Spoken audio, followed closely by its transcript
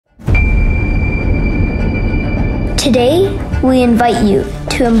Today, we invite you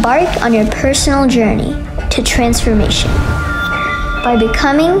to embark on your personal journey to transformation by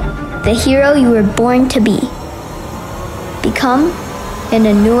becoming the hero you were born to be. Become an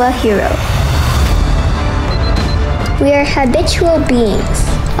Aunua Hero. We are habitual beings.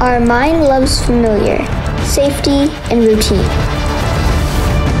 Our mind loves familiar, safety, and routine.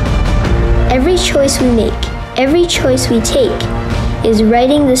 Every choice we make, every choice we take, is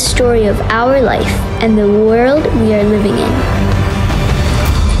writing the story of our life and the world we are living in.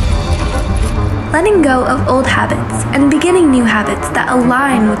 Letting go of old habits and beginning new habits that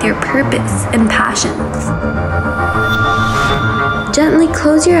align with your purpose and passions. Gently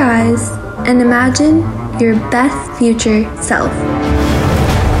close your eyes and imagine your best future self.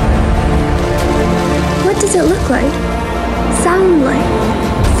 What does it look like? Sound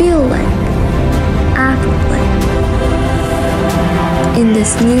like? Feel like? Act like? In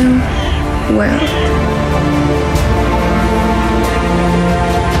this new world.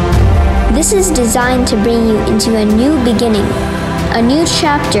 This is designed to bring you into a new beginning, a new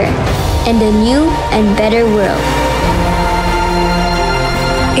chapter, and a new and better world.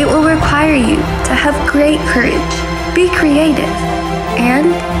 It will require you to have great courage, be creative,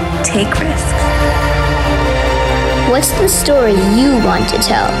 and take risks. What's the story you want to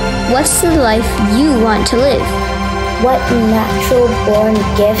tell? What's the life you want to live? What natural-born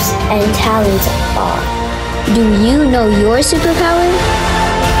gifts and talents are. Do you know your superpower?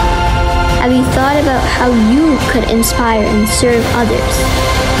 Have you thought about how you could inspire and serve others?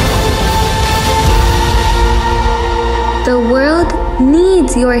 The world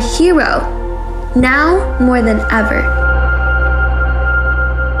needs your hero, now more than ever.